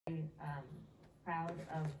proud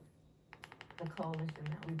of the coalition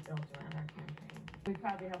that we've built around our campaign. We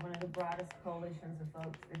probably have one of the broadest coalitions of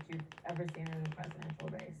folks that you've ever seen in a presidential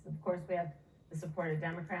race. Of course, we have the support of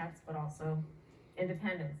Democrats, but also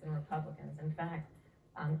independents and Republicans. In fact,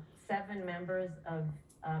 7 members of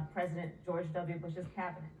President George W. Bush's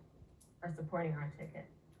cabinet are supporting our ticket.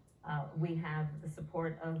 We have the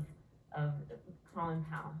support of Colin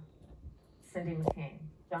Powell, Cindy McCain,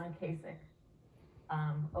 John Kasich,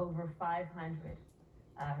 over 500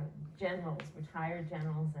 generals, retired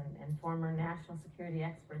generals, and former national security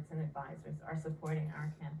experts and advisors are supporting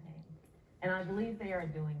our campaign. And I believe they are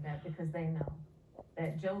doing that because they know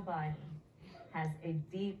that Joe Biden has a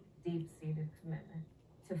deep, deep-seated commitment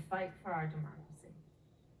to fight for our democracy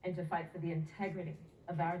and to fight for the integrity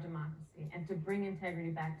of our democracy and to bring integrity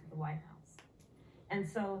back to the White House. And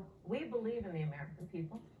so we believe in the American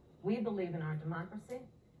people. We believe in our democracy.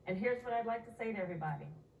 And here's what I'd like to say to everybody.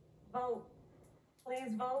 Vote.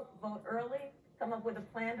 Please vote. Vote early. Come up with a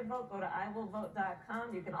plan to vote. Go to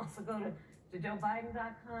iwillvote.com. You can also go to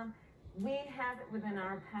joebiden.com. We have it within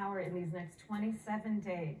our power in these next 27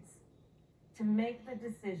 days to make the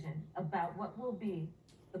decision about what will be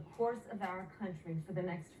the course of our country for the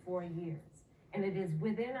next 4 years. And it is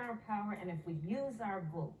within our power, and if we use our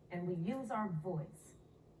vote and we use our voice,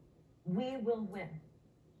 we will win.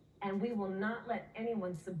 And we will not let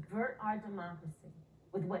anyone subvert our democracy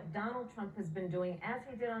with what Donald Trump has been doing, as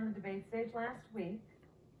he did on the debate stage last week,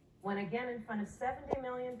 when again in front of 70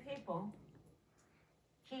 million people,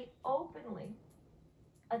 he openly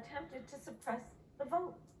attempted to suppress the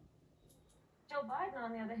vote. Joe Biden,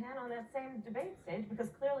 on the other hand, on that same debate stage, because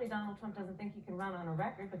clearly Donald Trump doesn't think he can run on a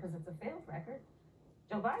record because it's a failed record,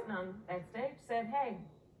 Joe Biden on that stage said, hey,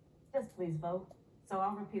 just please vote. So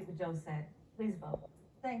I'll repeat what Joe said. Please vote.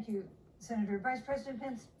 Thank you, Senator. Vice President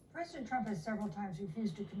Pence, President Trump has several times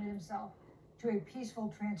refused to commit himself to a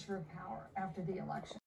peaceful transfer of power after the election.